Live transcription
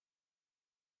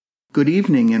Good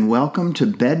evening and welcome to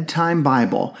Bedtime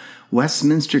Bible,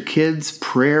 Westminster Kids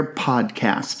Prayer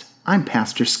Podcast. I'm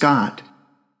Pastor Scott.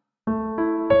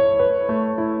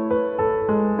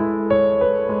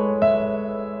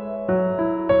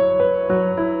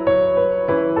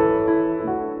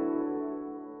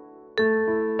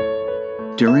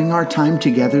 During our time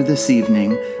together this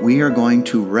evening, we are going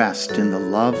to rest in the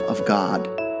love of God.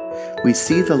 We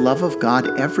see the love of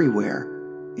God everywhere,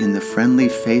 in the friendly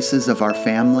faces of our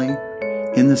family,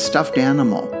 in the stuffed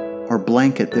animal or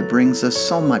blanket that brings us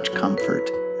so much comfort,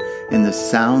 in the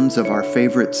sounds of our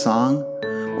favorite song,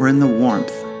 or in the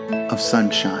warmth of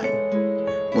sunshine.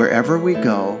 Wherever we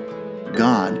go,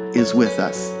 God is with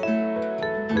us.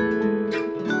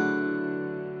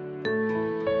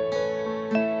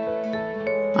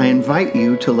 I invite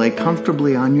you to lay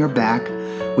comfortably on your back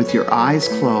with your eyes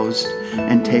closed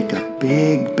and take a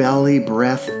big belly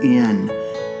breath in.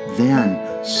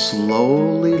 Then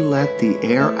slowly let the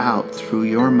air out through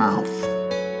your mouth.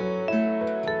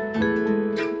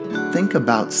 Think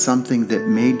about something that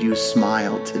made you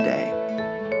smile today.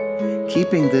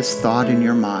 Keeping this thought in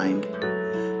your mind,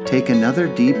 take another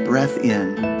deep breath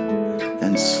in,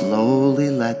 then slowly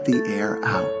let the air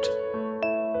out.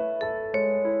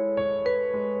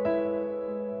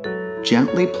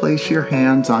 Gently place your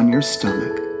hands on your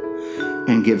stomach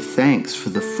and give thanks for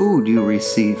the food you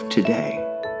received today.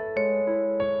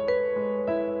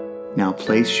 Now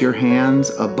place your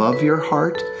hands above your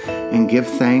heart and give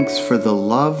thanks for the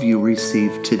love you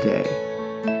received today.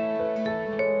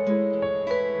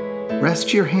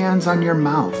 Rest your hands on your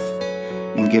mouth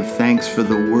and give thanks for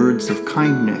the words of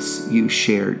kindness you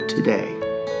shared today.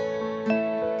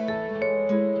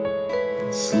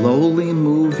 Slowly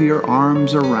move your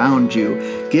arms around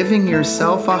you, giving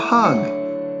yourself a hug,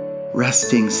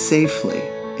 resting safely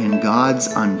in God's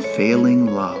unfailing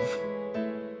love.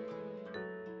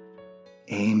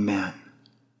 Amen.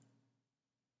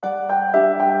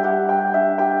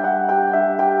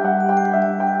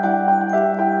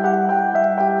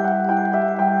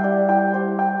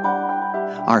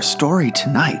 Our story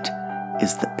tonight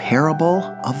is the parable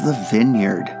of the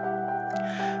vineyard.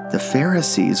 The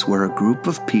Pharisees were a group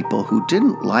of people who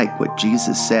didn't like what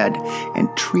Jesus said and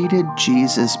treated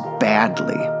Jesus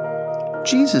badly.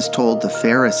 Jesus told the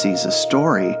Pharisees a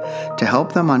story to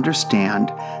help them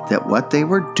understand that what they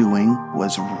were doing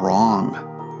was wrong.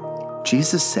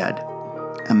 Jesus said,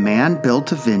 "A man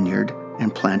built a vineyard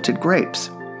and planted grapes.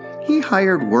 He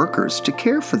hired workers to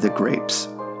care for the grapes.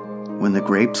 When the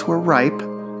grapes were ripe,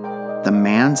 the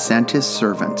man sent his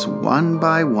servants one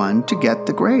by one to get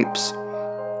the grapes.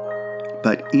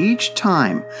 But each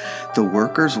time, the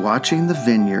workers watching the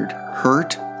vineyard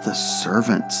hurt the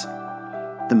servants.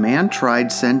 The man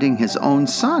tried sending his own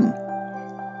son,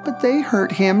 but they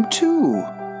hurt him too."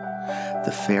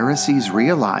 The Pharisees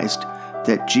realized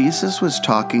that Jesus was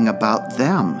talking about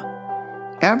them.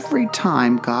 Every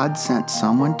time God sent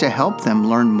someone to help them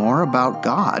learn more about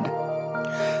God,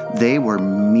 they were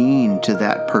mean to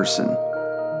that person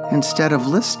instead of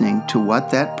listening to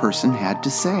what that person had to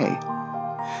say.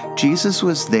 Jesus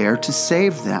was there to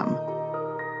save them,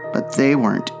 but they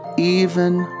weren't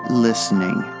even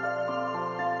listening.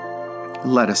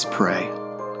 Let us pray.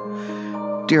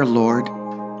 Dear Lord,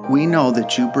 we know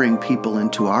that you bring people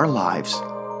into our lives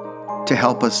to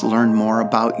help us learn more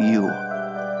about you.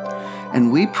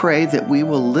 And we pray that we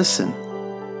will listen.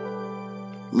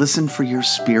 Listen for your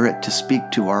Spirit to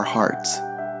speak to our hearts.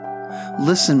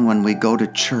 Listen when we go to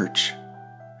church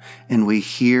and we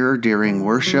hear during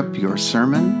worship your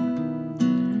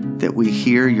sermon, that we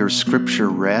hear your scripture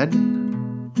read,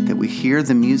 that we hear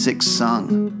the music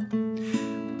sung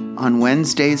on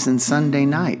Wednesdays and Sunday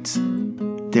nights,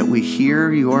 that we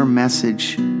hear your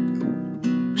message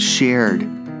shared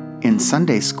in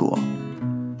Sunday school.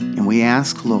 And we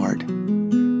ask, Lord,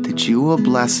 that you will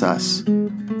bless us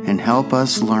and help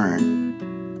us learn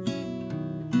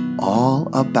all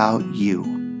about you.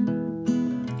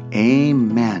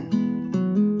 Amen.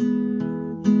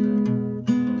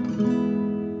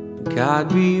 God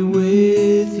be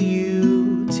with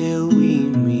you till we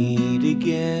meet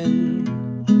again.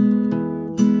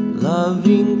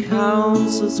 Loving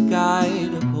counsel's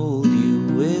guide, uphold you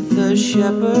with a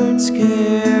shepherd's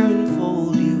care,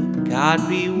 enfold you. God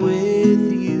be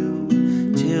with you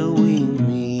till we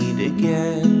meet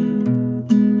again.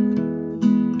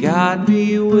 God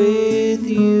be with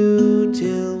you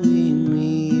till we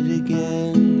meet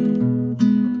again.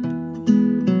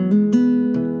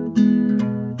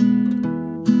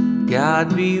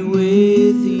 God be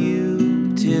with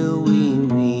you till we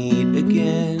meet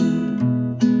again.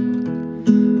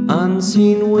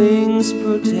 Unseen wings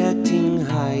protecting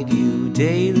hide you,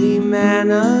 daily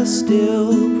manna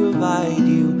still provide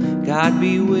you. God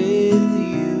be with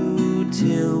you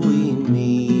till we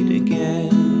meet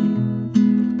again.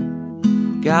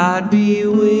 God be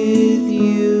with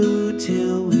you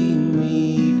till we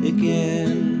meet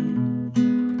again.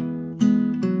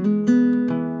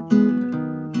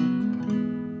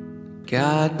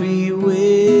 God be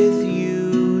with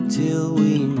you till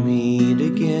we meet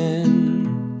again.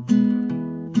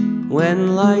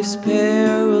 When life's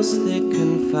perils thick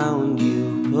confound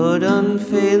you, put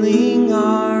unfailing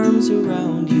arms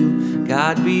around you.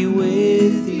 God be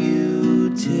with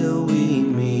you till we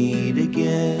meet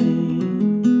again.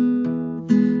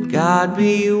 God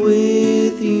be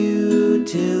with you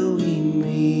till we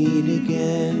meet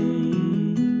again.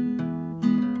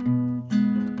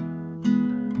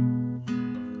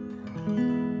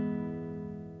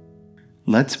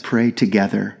 Let's pray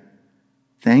together.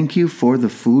 Thank you for the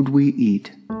food we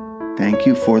eat. Thank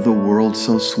you for the world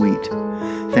so sweet.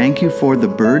 Thank you for the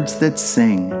birds that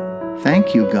sing.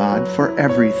 Thank you, God, for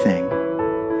everything.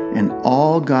 And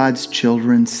all God's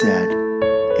children said,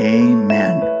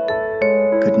 Amen.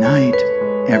 Good night,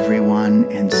 everyone,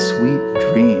 and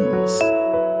sweet dreams.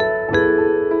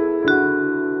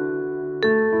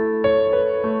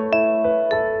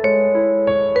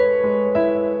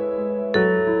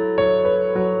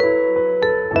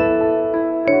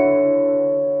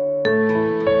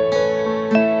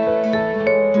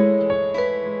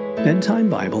 Bedtime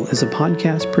Bible is a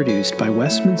podcast produced by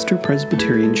Westminster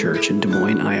Presbyterian Church in Des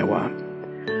Moines, Iowa.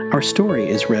 Our story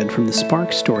is read from the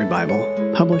Spark Story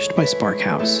Bible, published by Spark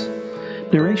House.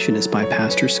 Narration is by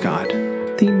Pastor Scott.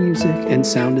 Theme music and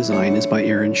sound design is by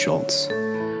Aaron Schultz.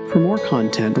 For more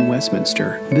content from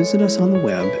Westminster, visit us on the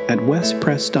web at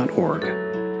westpress.org.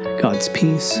 God's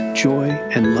peace, joy,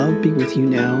 and love be with you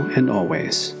now and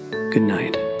always. Good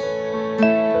night.